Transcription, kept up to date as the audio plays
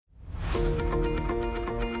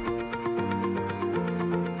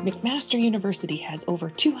McMaster University has over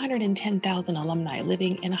 210,000 alumni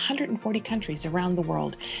living in 140 countries around the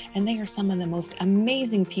world, and they are some of the most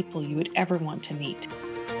amazing people you would ever want to meet.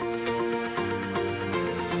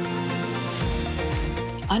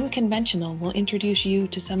 Unconventional will introduce you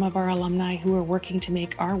to some of our alumni who are working to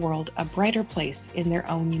make our world a brighter place in their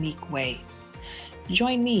own unique way.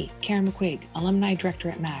 Join me, Karen McQuaig, Alumni Director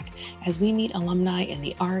at MAC, as we meet alumni in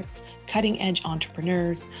the arts, cutting-edge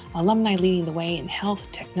entrepreneurs, alumni leading the way in health,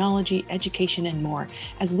 technology, education, and more,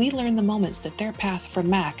 as we learn the moments that their path from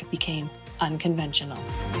MAC became unconventional.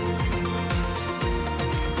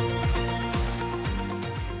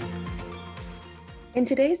 In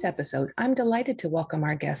today's episode, I'm delighted to welcome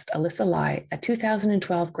our guest, Alyssa Lai, a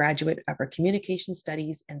 2012 graduate of our Communication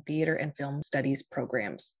Studies and Theater and Film Studies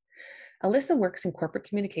programs. Alyssa works in corporate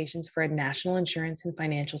communications for a national insurance and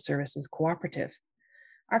financial services cooperative.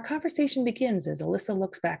 Our conversation begins as Alyssa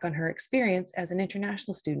looks back on her experience as an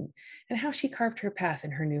international student and how she carved her path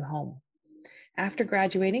in her new home. After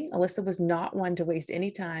graduating, Alyssa was not one to waste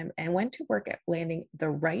any time and went to work at landing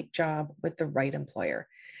the right job with the right employer.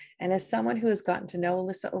 And as someone who has gotten to know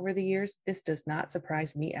Alyssa over the years, this does not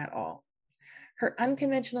surprise me at all. Her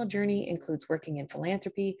unconventional journey includes working in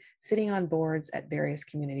philanthropy, sitting on boards at various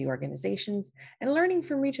community organizations, and learning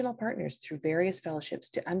from regional partners through various fellowships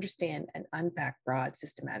to understand and unpack broad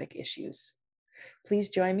systematic issues. Please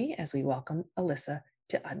join me as we welcome Alyssa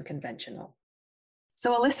to Unconventional.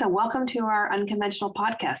 So Alyssa, welcome to our Unconventional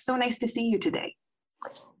podcast. So nice to see you today.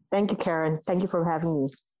 Thank you, Karen. Thank you for having me.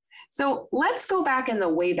 So let's go back in the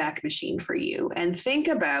Wayback Machine for you and think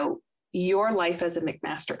about your life as a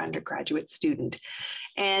McMaster undergraduate student.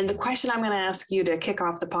 And the question I'm going to ask you to kick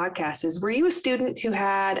off the podcast is, were you a student who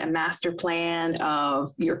had a master plan of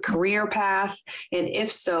your career path? And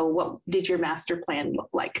if so, what did your master plan look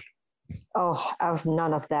like? Oh, I was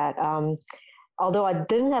none of that. Although I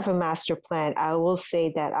didn't have a master plan, I will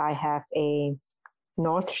say that I have a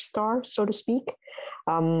North Star, so to speak.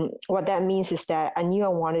 What that means is that I knew I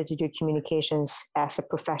wanted to do communications as a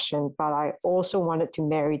profession, but I also wanted to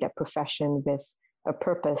marry that profession with a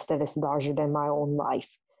purpose that is larger than my own life.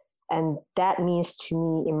 And that means to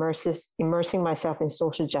me immersing myself in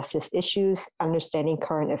social justice issues, understanding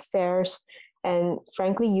current affairs, and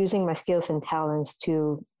frankly, using my skills and talents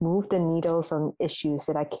to move the needles on issues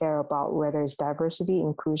that I care about, whether it's diversity,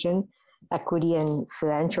 inclusion, equity, and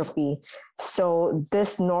philanthropy. So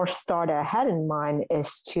this North Star that I had in mind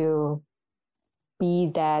is to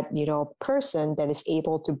be that, person that is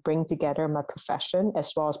able to bring together my profession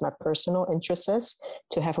as well as my personal interests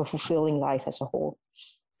to have a fulfilling life as a whole.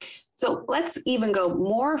 So let's even go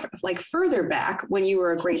more further back when you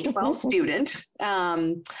were a grade 12 student,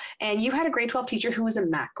 and you had a grade 12 teacher who was a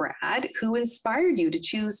MAC grad who inspired you to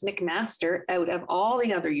choose McMaster out of all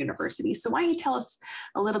the other universities. So why don't you tell us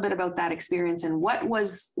a little bit about that experience and what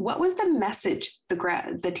was the message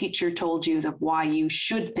the teacher told you that why you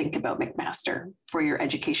should think about McMaster for your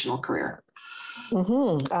educational career?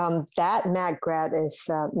 That MAC grad is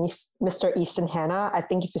Mr. Easton Hanna. I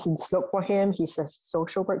think if you look for him, he's a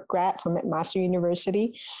social work grad from McMaster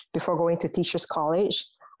University before going to Teachers College.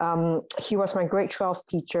 He was my grade 12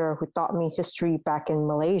 teacher who taught me history back in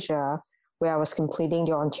Malaysia, where I was completing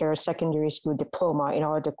the Ontario Secondary School diploma in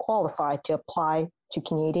order to qualify to apply to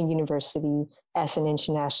Canadian University as an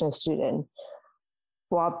international student.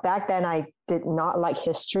 Well, back then I did not like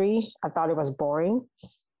history. I thought it was boring.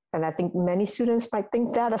 And I think many students might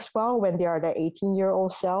think that as well when they are their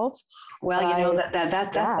 18-year-old self. Well,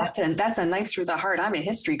 that's a knife through the heart. I'm a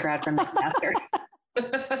history grad from McMaster.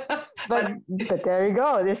 but there you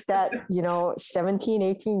go. It's that, 17,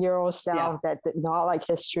 18-year-old self that did not like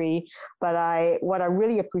history. But what I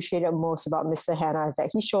really appreciated most about Mr. Hanna is that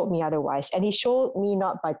he showed me otherwise. And he showed me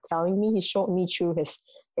not by telling me, he showed me through his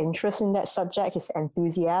interest in that subject, his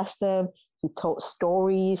enthusiasm. He told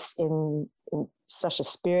stories in such a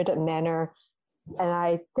spirited manner. And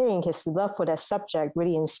I think his love for that subject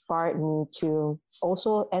really inspired me to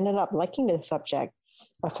also ended up liking the subject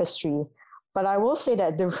of history. But I will say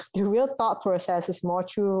that the real thought process is more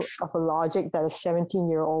true of a logic that a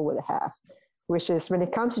 17-year-old would have, which is when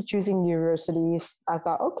it comes to choosing universities, I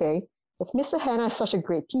thought, okay, if Mr. Hanna is such a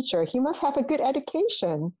great teacher, he must have a good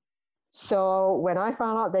education. So when I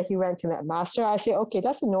found out that he went to McMaster, I said, okay,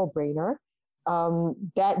 that's a no-brainer.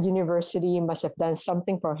 That university must have done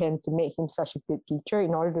something for him to make him such a good teacher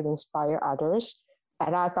in order to inspire others.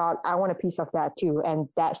 And I thought, I want a piece of that too. And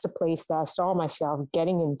that's the place that I saw myself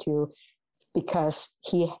getting into because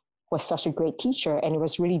he was such a great teacher. And it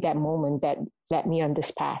was really that moment that led me on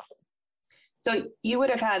this path. So you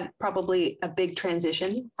would have had probably a big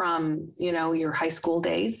transition from, your high school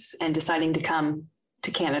days and deciding to come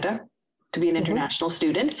to Canada to be an Mm-hmm. international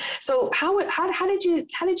student. So how did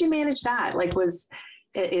you manage that? Like, was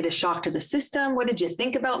it a shock to the system? What did you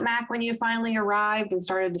think about Mac when you finally arrived and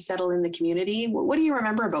started to settle in the community? What do you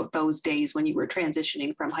remember about those days when you were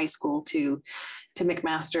transitioning from high school to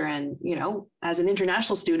McMaster? And, you know, as an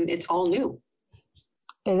international student, it's all new.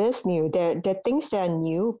 It is new. There are things that are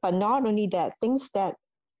new, but not only that, things that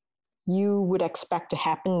you would expect to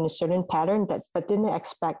happen in a certain pattern but didn't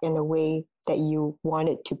expect in a way that you want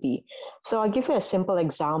it to be. So I'll give you a simple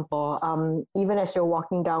example. Even as you're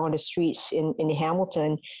walking down on the streets in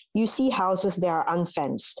Hamilton, you see houses that are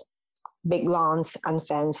unfenced, big lawns,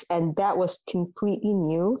 unfenced. And that was completely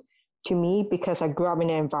new to me because I grew up in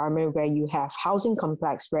an environment where you have housing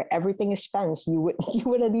complex where everything is fenced. You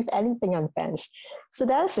wouldn't leave anything unfenced. So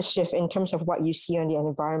that is a shift in terms of what you see on the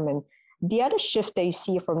environment. The other shift that you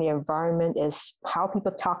see from the environment is how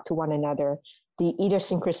people talk to one another, the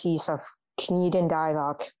idiosyncrasies of Canadian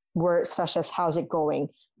dialogue, words such as "how's it going"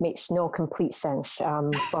 makes no complete sense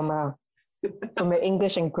from an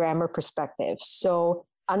English and grammar perspective. So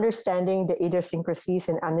understanding the idiosyncrasies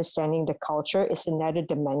and understanding the culture is another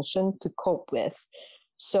dimension to cope with.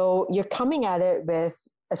 So you're coming at it with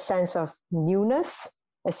a sense of newness,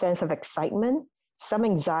 a sense of excitement, some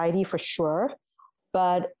anxiety for sure,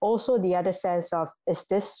 but also the other sense of, is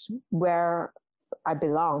this where I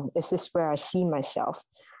belong? Is this where I see myself?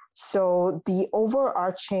 So the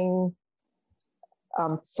overarching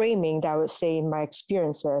framing that I would say in my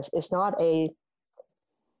experiences is not a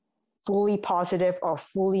fully positive or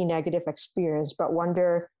fully negative experience, but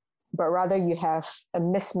rather you have a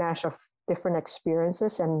mismatch of different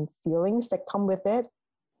experiences and feelings that come with it.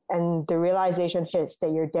 And the realization hits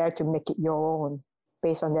that you're there to make it your own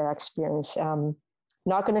based on their experience.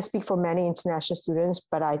 Not going to speak for many international students,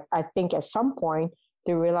 but I think at some point,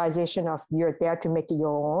 the realization of you're there to make it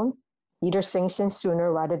your own either sinks in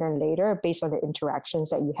sooner rather than later based on the interactions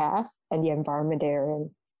that you have and the environment they're in.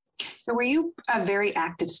 So were you a very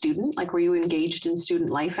active student? Like, were you engaged in student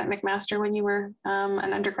life at McMaster when you were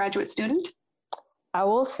an undergraduate student? I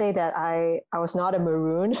will say that I was not a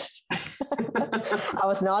maroon. I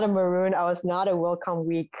was not a maroon. I was not a welcome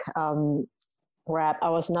week rap. I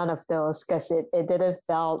was none of those because it didn't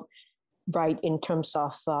felt right in terms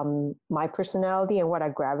of my personality and what I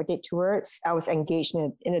gravitate towards. I was engaged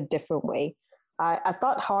in a different way. I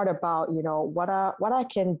thought hard about, you know, what I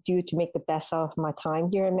can do to make the best out of my time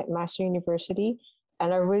here at McMaster University.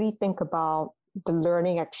 And I really think about the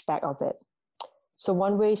learning aspect of it. So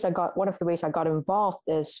one of the ways I got involved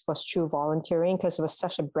was through volunteering because it was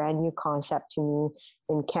such a brand new concept to me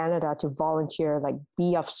in Canada to volunteer, like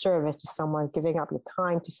be of service to someone, giving up your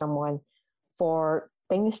time to someone for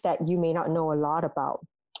things that you may not know a lot about.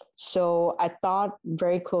 So I thought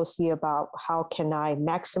very closely about how can I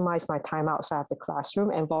maximize my time outside of the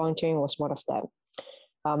classroom, and volunteering was one of them.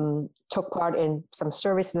 Took part in some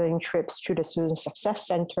service learning trips through the Student Success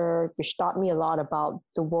Center, which taught me a lot about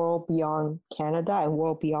the world beyond Canada and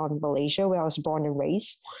world beyond Malaysia, where I was born and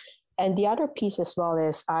raised. And the other piece as well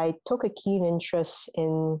is I took a keen interest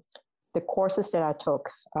in the courses that I took,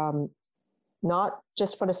 not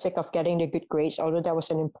just for the sake of getting the good grades, although that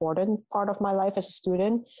was an important part of my life as a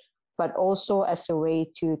student, but also as a way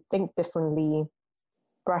to think differently,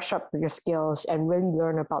 brush up your skills, and really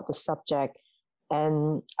learn about the subject.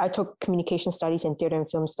 And I took communication studies and theater and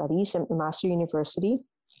film studies at McMaster University.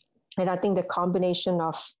 And I think the combination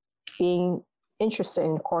of being interested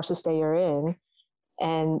in courses that you're in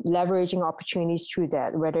and leveraging opportunities through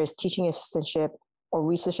that, whether it's teaching assistantship or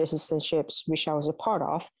research assistantships, which I was a part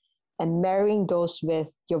of, and marrying those with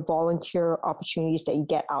your volunteer opportunities that you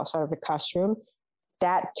get outside of the classroom,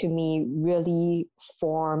 that to me really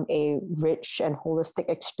formed a rich and holistic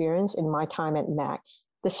experience in my time at Mac,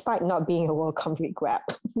 despite not being a welcome week rep.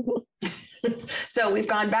 So we've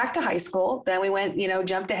gone back to high school. Then we went,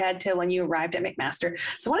 jumped ahead to when you arrived at McMaster.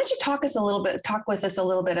 So why don't you talk with us a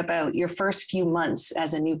little bit about your first few months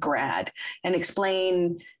as a new grad and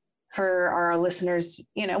explain for our listeners,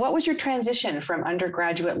 what was your transition from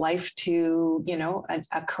undergraduate life to,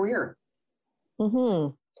 a career?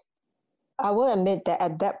 Mm-hmm. I will admit that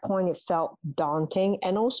at that point it felt daunting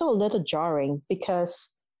and also a little jarring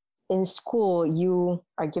because in school you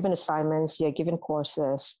are given assignments, you're given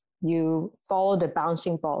courses, you follow the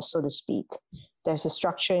bouncing ball, so to speak. There's a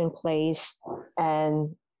structure in place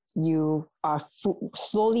and you are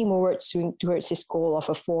slowly moving towards this goal of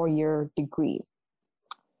a 4-year degree.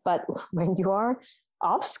 But when you are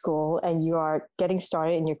off school and you are getting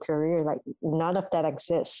started in your career, like none of that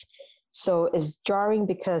exists. So it's jarring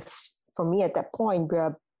because for me at that point,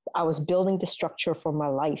 where I was building the structure for my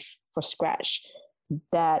life from scratch,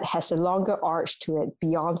 that has a longer arch to it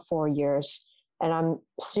beyond 4 years. And I'm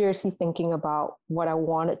seriously thinking about what I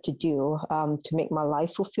wanted to do to make my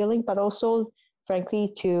life fulfilling, but also,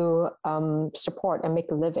 frankly, to support and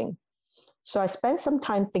make a living. So I spent some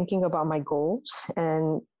time thinking about my goals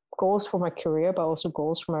and goals for my career, but also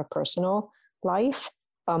goals for my personal life.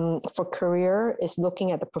 For career is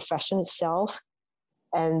looking at the profession itself.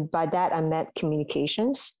 And by that, I meant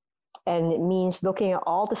communications. And it means looking at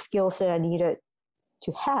all the skills that I needed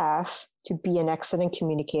to have to be an excellent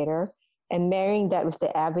communicator and marrying that with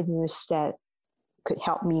the avenues that could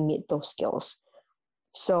help me meet those skills.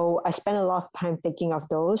 So I spend a lot of time thinking of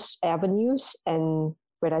those avenues. And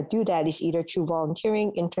when I do that, it's either through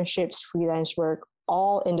volunteering, internships, freelance work,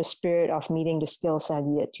 all in the spirit of meeting the skills I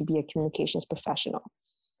needed to be a communications professional.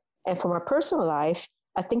 And for my personal life,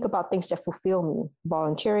 I think about things that fulfill me,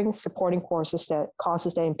 volunteering, supporting causes that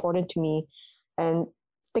are important to me, and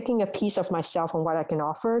taking a piece of myself and what I can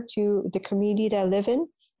offer to the community that I live in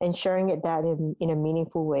and sharing it that in a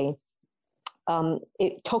meaningful way.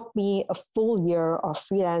 It took me a full year of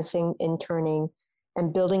freelancing, interning,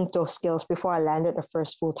 and building those skills before I landed the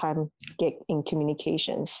first full-time gig in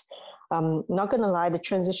communications. Not going to lie, the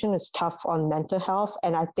transition is tough on mental health,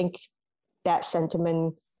 and I think that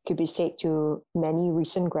sentiment could be said to many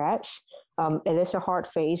recent grads. It is a hard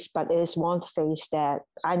phase, but it is one phase that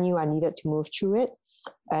I knew I needed to move through it.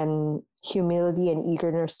 And humility and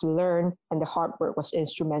eagerness to learn and the hard work was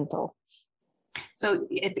instrumental. So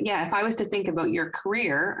if I was to think about your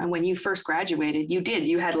career and when you first graduated,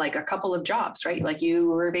 you had like a couple of jobs, right? Like you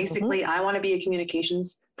were basically, I want to be a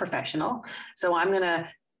communications professional. So I'm going to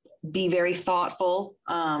be very thoughtful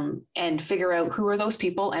and figure out who are those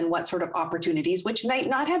people and what sort of opportunities, which might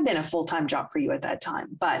not have been a full-time job for you at that time,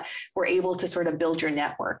 but were able to sort of build your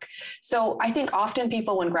network. So I think often young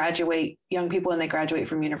people, when they graduate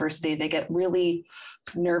from university, they get really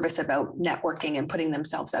nervous about networking and putting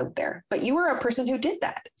themselves out there. But you were a person who did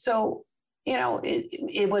that. So,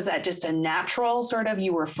 it was that just a natural sort of,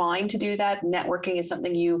 you were fine to do that. Networking is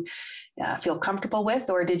something you feel comfortable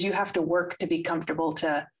with, or did you have to work to be comfortable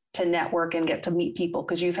to network and get to meet people?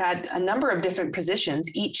 Because you've had a number of different positions,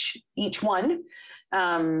 each one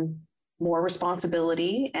more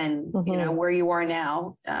responsibility and where you are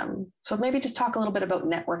now. So maybe just talk a little bit about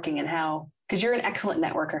networking and how, because you're an excellent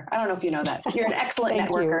networker. I don't know if you know that. You're an excellent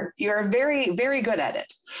networker. You're very, very good at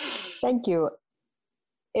it. Thank you.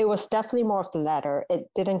 It was definitely more of the latter. It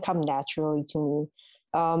didn't come naturally to me.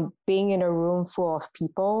 Being in a room full of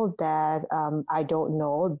people that I don't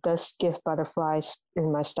know does give butterflies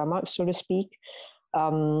in my stomach, so to speak.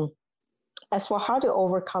 As for how to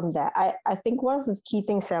overcome that, I think one of the key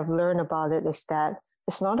things that I've learned about it is that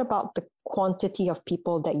it's not about the quantity of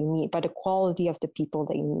people that you meet, but the quality of the people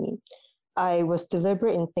that you meet. I was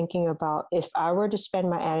deliberate in thinking about if I were to spend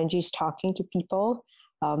my energies talking to people,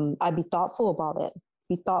 I'd be thoughtful about it.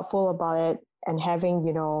 And having,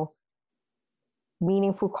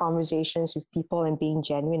 meaningful conversations with people and being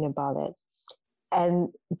genuine about it. And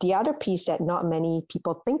the other piece that not many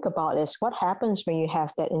people think about is what happens when you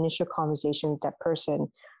have that initial conversation with that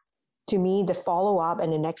person. To me, the follow-up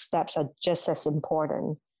and the next steps are just as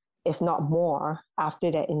important, if not more,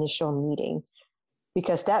 after that initial meeting.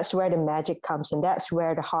 Because that's where the magic comes and that's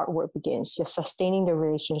where the hard work begins. You're sustaining the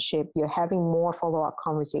relationship, you're having more follow-up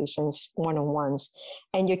conversations, one-on-ones,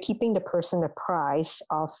 and you're keeping the person apprised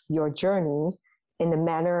of your journey in the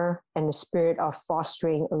manner and the spirit of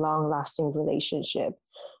fostering a long-lasting relationship.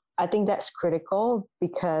 I think that's critical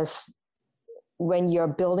because when you're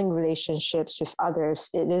building relationships with others,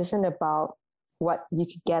 it isn't about what you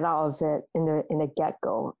could get out of it in the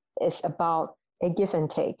get-go. It's about a give and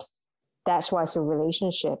take. That's why it's a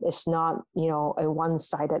relationship. It's not, a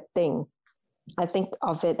one-sided thing. I think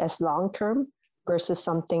of it as long-term versus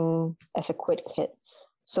something as a quick hit.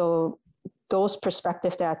 So those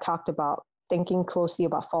perspectives that I talked about, thinking closely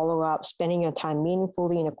about follow-up, spending your time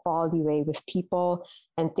meaningfully in a quality way with people,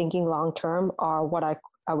 and thinking long-term are what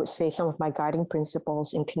I would say some of my guiding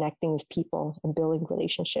principles in connecting with people and building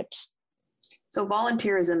relationships. So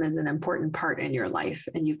volunteerism is an important part in your life,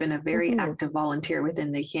 and you've been a very active volunteer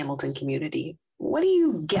within the Hamilton community. What do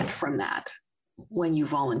you get from that when you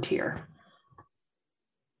volunteer?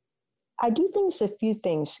 I do think it's a few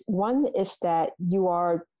things. One is that you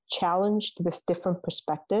are challenged with different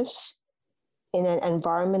perspectives in an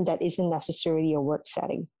environment that isn't necessarily a work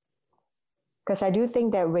setting. Because I do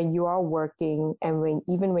think that when you are working and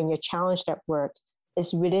even when you're challenged at work,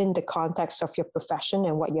 it's within the context of your profession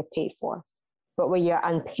and what you're paid for. But when you're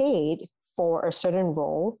unpaid for a certain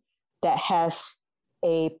role that has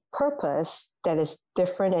a purpose that is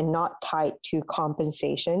different and not tied to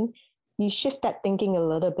compensation, you shift that thinking a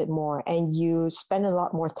little bit more and you spend a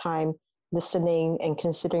lot more time listening and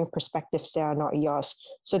considering perspectives that are not yours.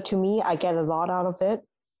 So to me, I get a lot out of it.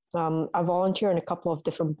 I volunteer in a couple of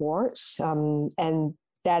different boards, and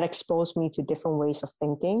that exposed me to different ways of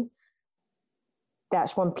thinking.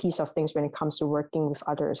 That's one piece of things when it comes to working with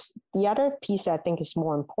others. The other piece that I think is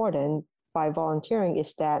more important by volunteering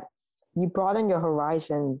is that you broaden your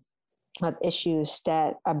horizon of issues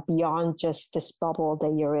that are beyond just this bubble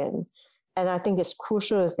that you're in. And I think it's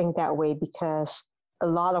crucial to think that way because a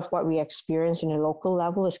lot of what we experience in a local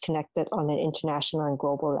level is connected on an international and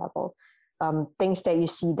global level. Things that you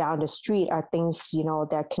see down the street are things,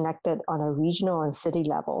 that are connected on a regional and city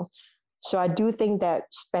level. So I do think that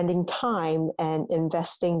spending time and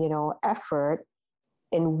investing, effort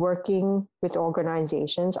in working with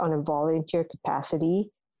organizations on a volunteer capacity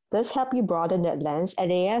does help you broaden that lens. At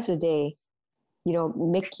the end of the day,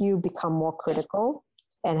 make you become more critical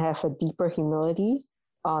and have a deeper humility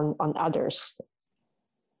on others.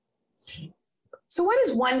 So what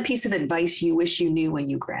is one piece of advice you wish you knew when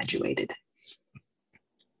you graduated?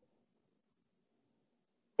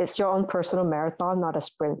 It's your own personal marathon, not a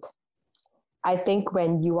sprint. I think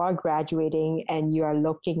when you are graduating and you are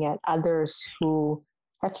looking at others who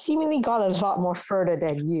have seemingly got a lot more further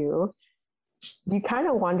than you kind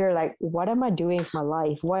of wonder, like, what am I doing with my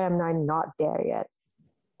life? Why am I not there yet?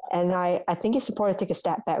 And I think it's important to take a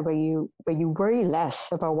step back where you worry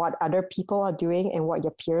less about what other people are doing and what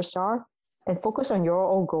your peers are, and focus on your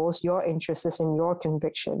own goals, your interests, and your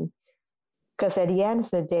conviction. Because at the end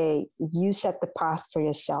of the day, you set the path for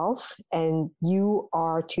yourself and you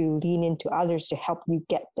are to lean into others to help you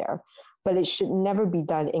get there. But it should never be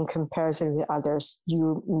done in comparison with others.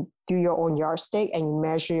 You do your own yardstick and you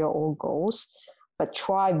measure your own goals, but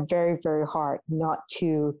try very, very hard not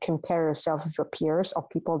to compare yourself with your peers or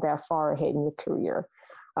people that are far ahead in your career.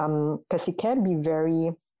 Because it can be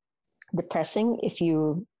very depressing if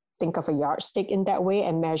you think of a yardstick in that way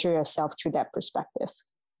and measure yourself through that perspective.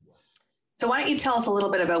 So why don't you tell us a little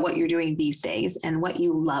bit about what you're doing these days and what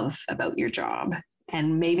you love about your job,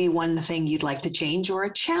 and maybe one thing you'd like to change or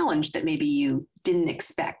a challenge that maybe you didn't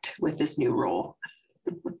expect with this new role?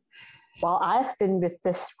 Well, I've been with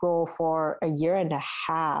this role for a year and a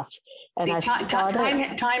half. And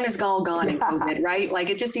time is all gone in COVID, right?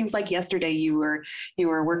 Like it just seems like yesterday you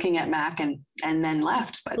were working at Mac and then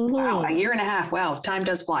left. But wow, a year and a half. Wow, time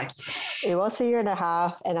does fly. It was a year and a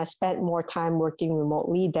half, and I spent more time working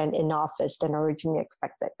remotely than in office than originally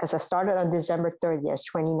expected because I started on December 30th,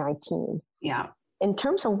 2019. Yeah. In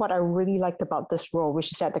terms of what I really liked about this role,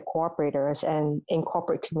 which is at the cooperators and in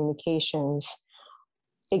corporate communications,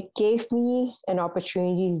 it gave me an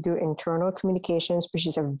opportunity to do internal communications, which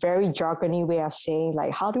is a very jargony way of saying,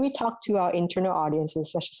 like, how do we talk to our internal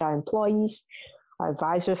audiences, such as our employees, our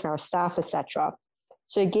advisors, our staff, etc.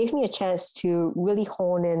 So it gave me a chance to really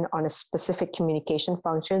hone in on a specific communication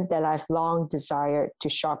function that I've long desired to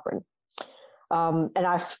sharpen. And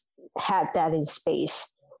I've had that in space.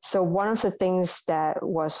 So one of the things that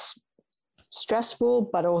was stressful,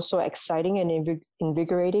 but also exciting and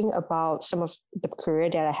invigorating about some of the career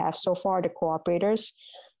that I have so far, the cooperators,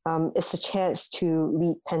 is a chance to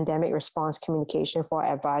lead pandemic response communication for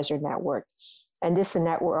our advisor network. And this is a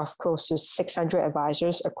network of close to 600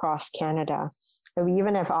 advisors across Canada. And we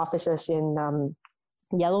even have offices in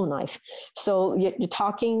Yellowknife. So you're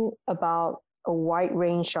talking about a wide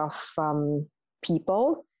range of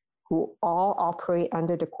people who all operate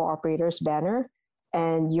under the cooperators banner,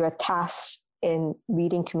 and you are tasked in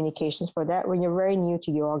leading communications for that when you're very new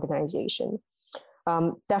to your organization.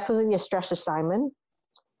 Definitely a stress assignment.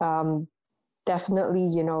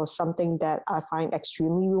 Definitely, something that I find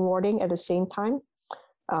extremely rewarding at the same time.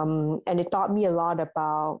 And it taught me a lot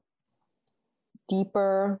about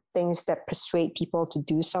deeper things that persuade people to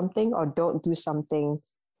do something or don't do something,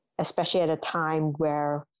 especially at a time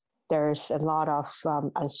where there's a lot of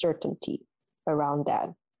uncertainty around that.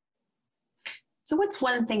 So what's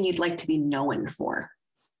one thing you'd like to be known for?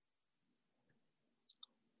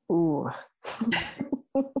 Ooh.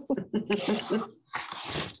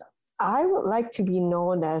 I would like to be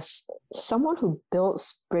known as someone who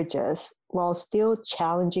builds bridges while still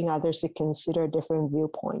challenging others to consider different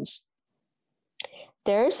viewpoints.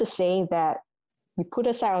 There is a saying that we put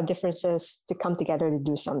aside our differences to come together to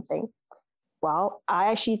do something. Well,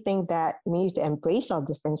 I actually think that we need to embrace our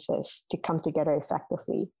differences to come together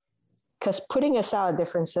effectively. Because putting aside our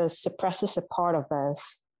differences suppresses a part of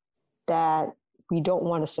us that we don't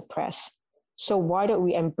want to suppress. So why don't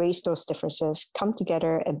we embrace those differences, come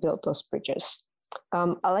together and build those bridges?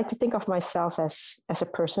 I like to think of myself as a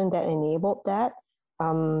person that enabled that.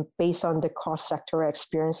 based on the cross-sectoral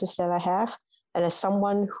experiences that I have. And as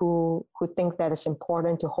someone who think that it's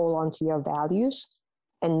important to hold on to your values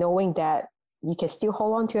and knowing that you can still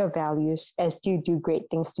hold on to your values and still do great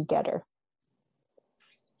things together.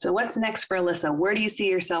 So what's next for Alyssa? Where do you see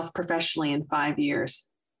yourself professionally in 5 years?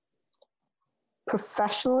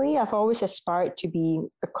 Professionally, I've always aspired to be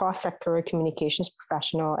a cross-sectoral communications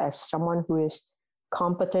professional as someone who is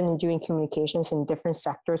competent in doing communications in different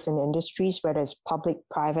sectors and industries, whether it's public,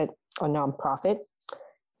 private, or nonprofit.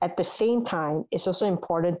 At the same time, it's also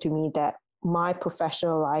important to me that my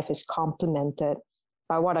professional life is complemented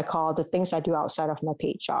by what I call the things I do outside of my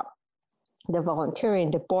paid job. The volunteering,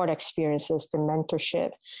 the board experiences, the mentorship.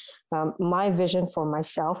 My vision for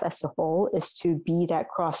myself as a whole is to be that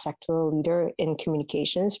cross-sectoral leader in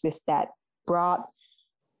communications with that broad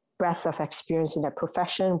breadth of experience in that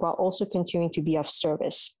profession, while also continuing to be of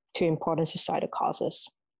service to important societal causes.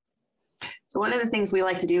 So one of the things we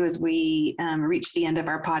like to do as we reach the end of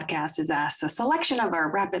our podcast is ask a selection of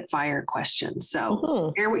our rapid fire questions.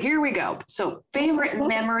 So here we go. So favorite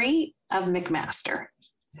memory of McMaster?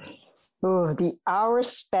 Oh, the hours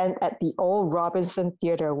spent at the old Robinson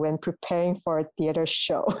Theatre when preparing for a theater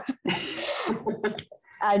show.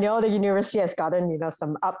 I know the university has gotten,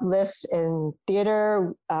 some uplift in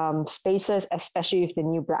theater spaces, especially with the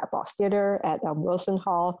new Black Box Theater at Wilson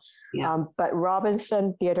Hall. Yeah. But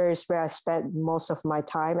Robinson Theatre is where I spent most of my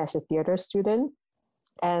time as a theater student.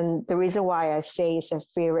 And the reason why I say it's a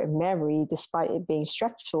favorite memory, despite it being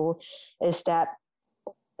stressful, is that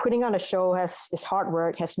putting on a show is hard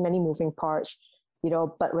work, has many moving parts,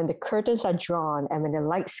 but when the curtains are drawn and when the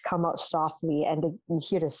lights come out softly and you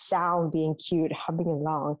hear the sound being cued, humming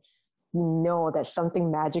along, you know that something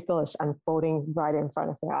magical is unfolding right in front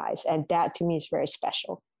of your eyes. And that to me is very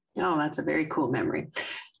special. Oh, that's a very cool memory.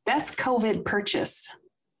 Best COVID purchase?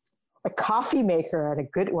 A coffee maker, and a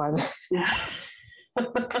good one.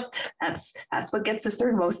 That's what gets us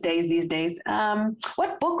through most days these days.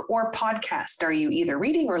 What book or podcast are you either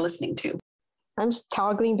reading or listening to? I'm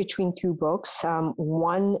toggling between two books.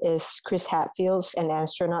 One is Chris Hadfield's An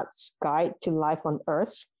Astronaut's Guide to Life on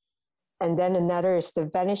Earth. And then another is The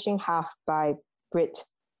Vanishing Half by Britt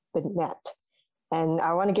Bennett. And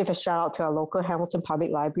I want to give a shout out to our local Hamilton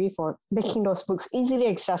Public Library for making those books easily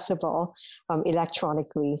accessible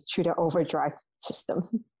electronically through the Overdrive system.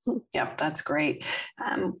 Yep, that's great.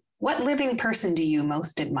 What living person do you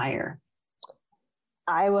most admire?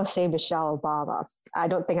 I will say Michelle Obama. I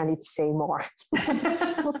don't think I need to say more.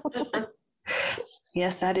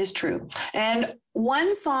 Yes, that is true. And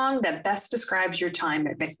one song that best describes your time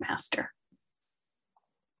at McMaster?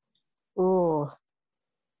 Ooh.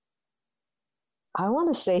 I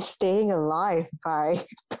want to say Staying Alive by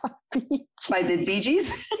the Bee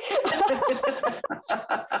Gees.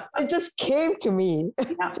 It just came to me.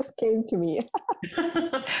 Yeah. It just came to me.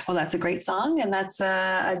 Well, that's a great song, and that's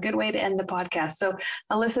a good way to end the podcast. So,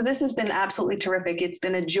 Alyssa, this has been absolutely terrific. It's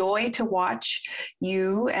been a joy to watch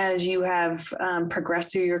you as you have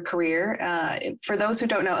progressed through your career. For those who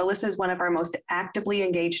don't know, Alyssa is one of our most actively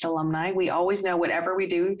engaged alumni. We always know whatever we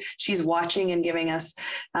do, she's watching and giving us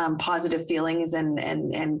positive feelings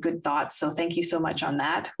and good thoughts. So thank you so much on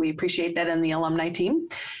that. We appreciate that in the alumni team,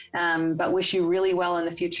 but wish you really well in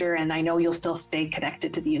the future. And I know you'll still stay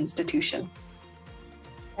connected to the institution.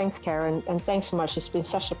 Thanks, Karen. And thanks so much. It's been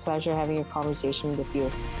such a pleasure having a conversation with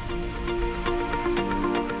you.